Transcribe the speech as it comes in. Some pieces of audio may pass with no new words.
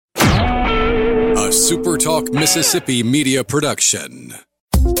a Super Talk Mississippi media production.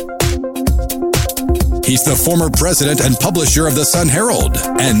 He's the former president and publisher of the Sun Herald,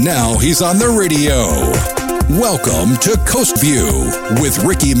 and now he's on the radio. Welcome to Coast View with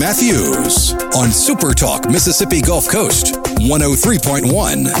Ricky Matthews on Super Talk Mississippi Gulf Coast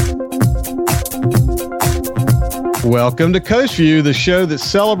 103.1. Welcome to Coast View, the show that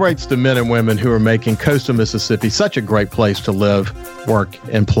celebrates the men and women who are making coastal Mississippi such a great place to live, work,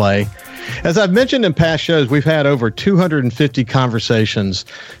 and play. As I've mentioned in past shows, we've had over 250 conversations.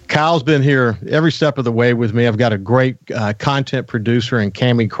 Kyle's been here every step of the way with me. I've got a great content producer in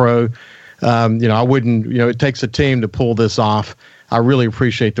Cammie Crow. It takes a team to pull this off. I really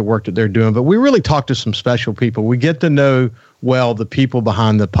appreciate the work that they're doing, but we really talk to some special people. We get to know well the people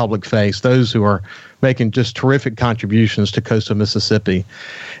behind the public face, those who are making just terrific contributions to coastal Mississippi.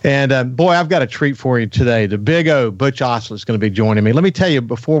 And I've got a treat for you today. The Big O, Butch Oslett, is going to be joining me. Let me tell you,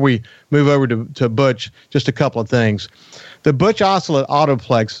 before we move over to Butch, just a couple of things. The Butch Oslett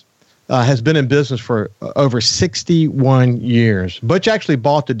Autoplex has been in business for over 61 years. Butch actually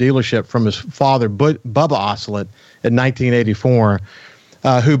bought the dealership from his father, Bubba Oslett, in 1984,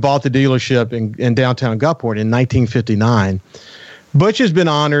 who bought the dealership in downtown Gulfport in 1959. Butch has been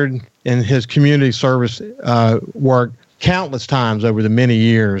honored in his community service work countless times over the many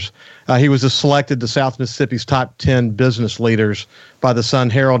years. He was selected to South Mississippi's top 10 business leaders by the Sun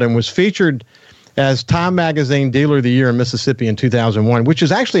Herald and was featured as Time Magazine Dealer of the Year in Mississippi in 2001, which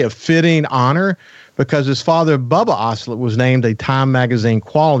is actually a fitting honor because his father, Bubba Oslett, was named a Time Magazine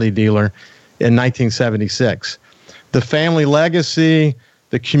Quality Dealer in 1976. The family legacy,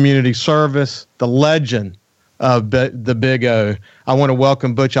 the community service, the legend of the Big O. I want to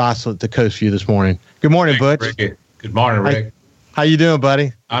welcome Butch Oslett to Coast View this morning. Good morning, Butch. Ricky. Good morning, Rick. How you doing,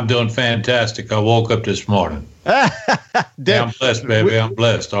 buddy? I'm doing fantastic. I woke up this morning. I'm blessed, baby. I'm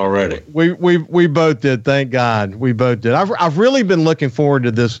blessed already. We both did. Thank God. We both did. I've really been looking forward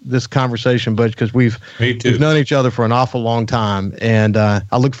to this conversation, Butch, because we've known each other for an awful long time, and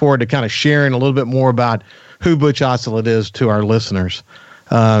I look forward to kind of sharing a little bit more about who Butch Oslett is to our listeners.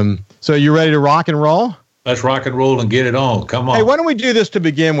 So you ready to rock and roll? Let's rock and roll and get it on. Come on. Hey, why don't we do this to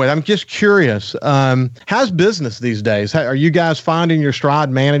begin with? I'm just curious. How's business these days? Are you guys finding your stride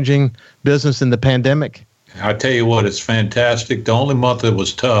managing business in the pandemic? I tell you what, it's fantastic. The only month that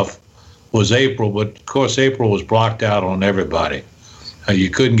was tough was April, but of course April was blocked out on everybody. You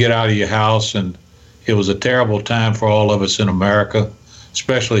couldn't get out of your house, and it was a terrible time for all of us in America,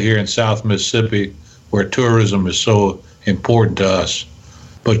 especially here in South Mississippi, where tourism is so important to us.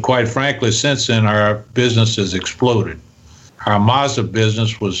 But quite frankly, since then, our business has exploded. Our Mazda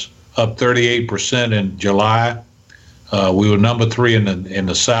business was up 38% in July. We were number 3 in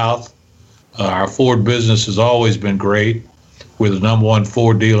the South. Our Ford business has always been great. We're the number 1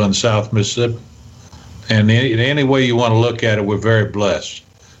 Ford dealer in South Mississippi. And in any way you want to look at it, we're very blessed.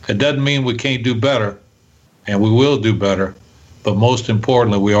 It doesn't mean we can't do better, and we will do better, but most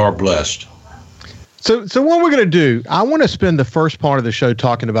importantly, we are blessed. So what we're going to do, I want to spend the first part of the show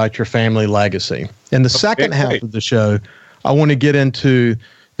talking about your family legacy. In the second half of the show, I want to get into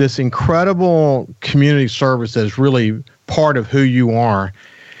this incredible community service that is really part of who you are.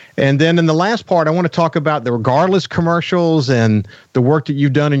 And then in the last part, I want to talk about the Regardless commercials and the work that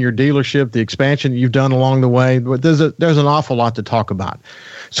you've done in your dealership, the expansion that you've done along the way. But there's an awful lot to talk about.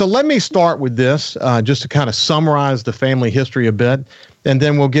 So let me start with this, just to kind of summarize the family history a bit, and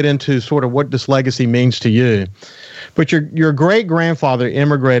then we'll get into sort of what this legacy means to you. But your great-grandfather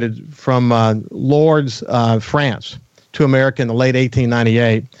immigrated from Lourdes, France, to America in the late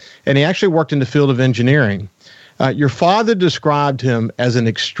 1898, and he actually worked in the field of engineering. Your father described him as an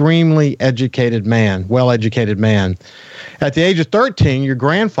extremely educated man, well-educated man. At the age of 13, your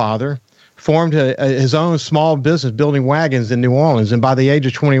grandfather formed his own small business building wagons in New Orleans, and by the age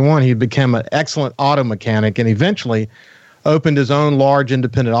of 21, he became an excellent auto mechanic and eventually opened his own large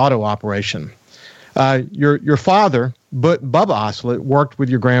independent auto operation. Your father, Bubba Oslett, worked with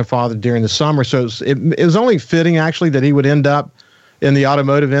your grandfather during the summer, so it was only fitting, actually, that he would end up in the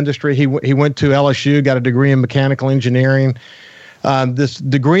automotive industry. He went to LSU, got a degree in mechanical engineering. This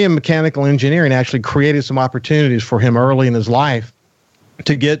degree in mechanical engineering actually created some opportunities for him early in his life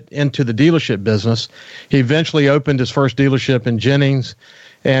to get into the dealership business. He eventually opened his first dealership in Jennings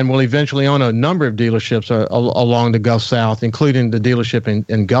and will eventually own a number of dealerships along the Gulf South, including the dealership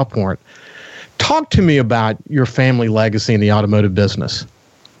in Gulfport. Talk to me about your family legacy in the automotive business.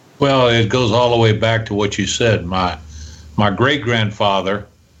 Well, it goes all the way back to what you said. My great-grandfather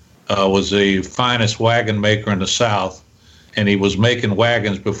was the finest wagon maker in the South, and he was making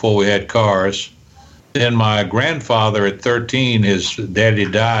wagons before we had cars. Then my grandfather at 13, his daddy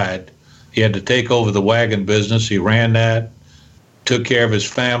died, He had to take over the wagon business. He ran that, took care of his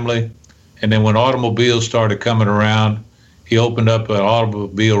family. And then when automobiles started coming around, he opened up an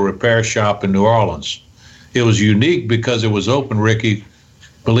automobile repair shop in New Orleans. It was unique because it was open, Ricky,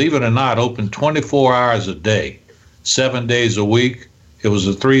 believe it or not, open 24 hours a day, 7 days a week. It was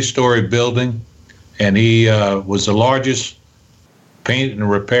a 3-story building, and he was the largest paint and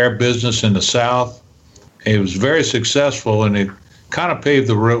repair business in the South. He was very successful, and it kind of paved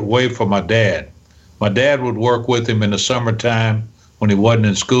the way for my dad. My dad would work with him in the summertime when he wasn't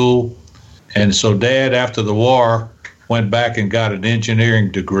in school. And so Dad, after the war, went back and got an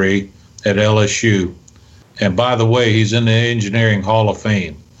engineering degree at LSU. And by the way, he's in the Engineering Hall of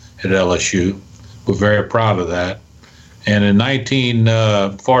Fame at LSU. We're very proud of that. And in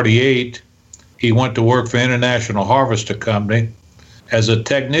 1948, he went to work for International Harvester Company as a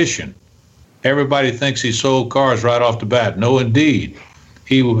technician. Everybody thinks he sold cars right off the bat. No, indeed.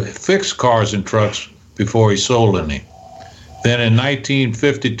 He fixed cars and trucks before he sold any. Then in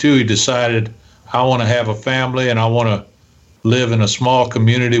 1952, he decided, I want to have a family and I want to live in a small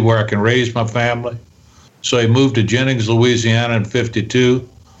community where I can raise my family. So he moved to Jennings, Louisiana in 52,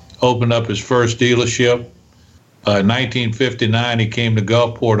 opened up his first dealership. In 1959, he came to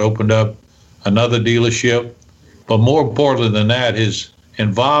Gulfport, opened up another dealership. But more importantly than that, his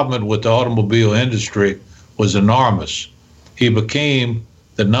involvement with the automobile industry was enormous. He became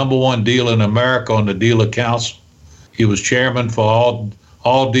the #1 dealer in America on the dealer council. He was chairman for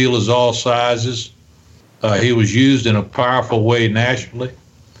all dealers, all sizes. He was used in a powerful way nationally.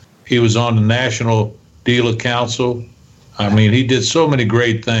 He was on the National Dealer Council. I mean, he did so many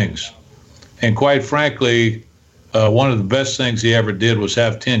great things. And quite frankly, one of the best things he ever did was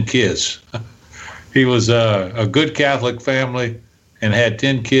have 10 kids. He was a good Catholic family and had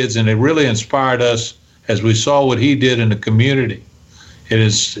 10 kids, and it really inspired us as we saw what he did in the community. It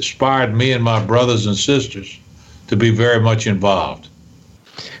has inspired me and my brothers and sisters to be very much involved.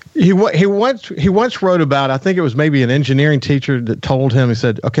 He once wrote about, I think it was maybe an engineering teacher that told him, he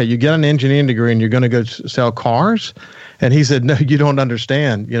said, okay, you get an engineering degree and you're going to go sell cars? And he said, no, you don't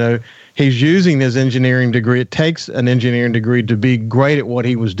understand. You know, he's using his engineering degree. It takes an engineering degree to be great at what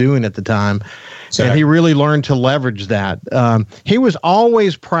he was doing at the time. Exactly. And he really learned to leverage that. He was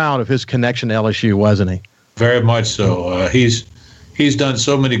always proud of his connection to LSU, wasn't he? Very much so. He's done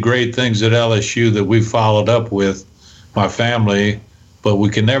so many great things at LSU that we followed up with, my family, but we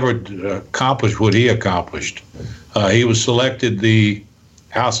can never accomplish what he accomplished. He was selected the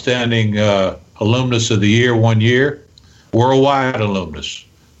Outstanding Alumnus of the Year one year, worldwide alumnus,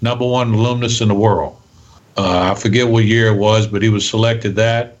 #1 alumnus in the world. I forget what year it was, but he was selected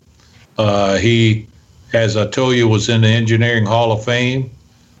that. He, as I told you, was in the Engineering Hall of Fame.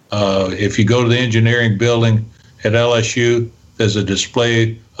 If you go to the engineering building at LSU, there's a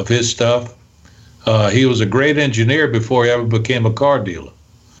display of his stuff. He was a great engineer before he ever became a car dealer.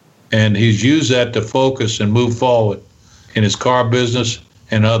 And he's used that to focus and move forward in his car business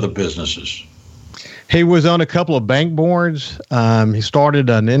and other businesses. He was on a couple of bank boards. He started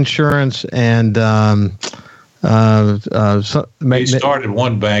an insurance and he started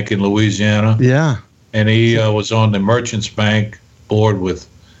one bank in Louisiana. Yeah. And he was on the Merchants Bank board with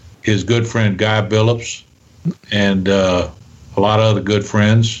his good friend Guy Billups and a lot of other good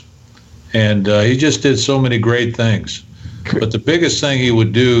friends. And he just did so many great things. But the biggest thing he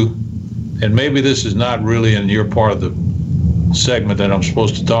would do, and maybe this is not really in your part of the segment that I'm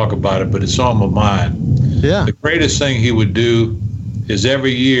supposed to talk about it, but it's on my mind. Yeah. The greatest thing he would do is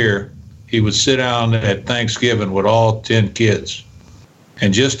every year he would sit down at Thanksgiving with all 10 kids,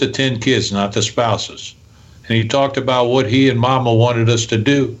 and just the 10 kids, not the spouses. And he talked about what he and Mama wanted us to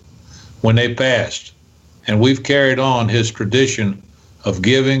do when they passed. And we've carried on his tradition of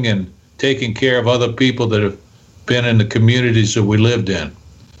giving and taking care of other people that have been in the communities that we lived in.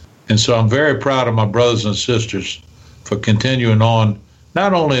 And so I'm very proud of my brothers and sisters for continuing on,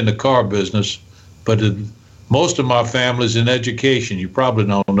 not only in the car business, but most of my family's in education. You probably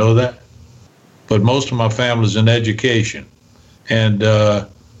don't know that, but most of my family's in education. And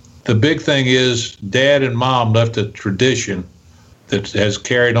the big thing is Dad and Mom left a tradition that has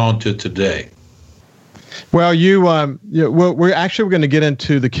carried on to today. Well, we're actually going to get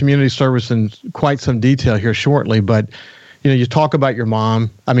into the community service in quite some detail here shortly. But you talk about your mom,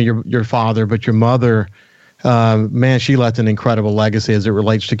 your father, but your mother, man, she left an incredible legacy as it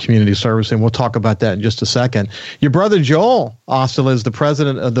relates to community service, and we'll talk about that in just a second. Your brother Joel Osterlett is the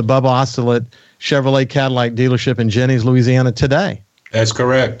president of the Bubba Osterlett Chevrolet Cadillac dealership in Jennings, Louisiana today. That's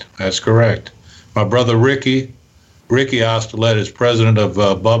correct. My brother Ricky Osterlett is president of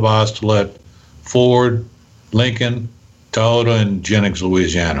Bubba Osterlett Ford, Lincoln, Toyota, and Jennings,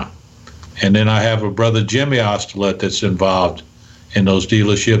 Louisiana. And then I have a brother, Jimmy Ostolet, that's involved in those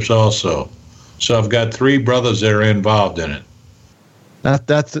dealerships also. So I've got 3 brothers that are involved in it.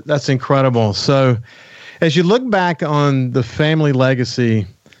 That's incredible. So as you look back on the family legacy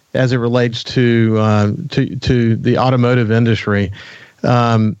as it relates to the automotive industry,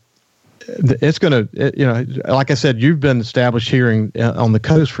 it's going to, like I said, you've been established here on the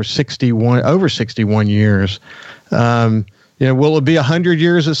coast for over 61 years. Will it be 100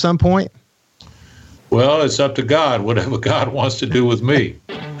 years at some point? Well, it's up to God, whatever God wants to do with me.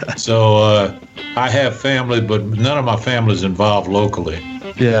 So I have family, but none of my family is involved locally.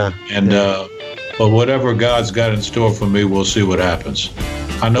 Yeah. And but whatever God's got in store for me, we'll see what happens.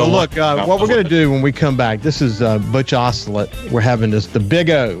 I know. Well, look, what we're going to do when we come back, this is Butch Ostolet. We're having the Big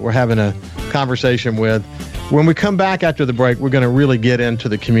O. We're having a conversation with. When we come back after the break, we're going to really get into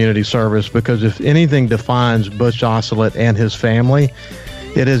the community service, because if anything defines Butch Ostolet and his family,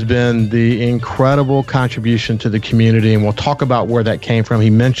 it has been the incredible contribution to the community, and we'll talk about where that came from. He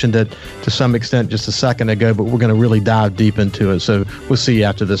mentioned it to some extent just a second ago, but we're going to really dive deep into it. So we'll see you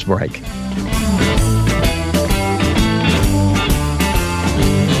after this break.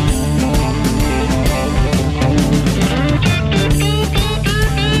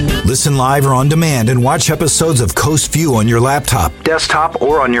 Listen live or on demand and watch episodes of Coast View on your laptop, desktop,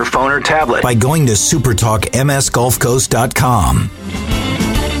 or on your phone or tablet by going to supertalkmsgulfcoast.com.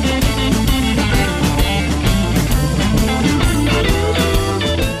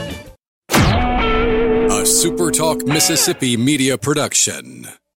 A SuperTalk Mississippi media production.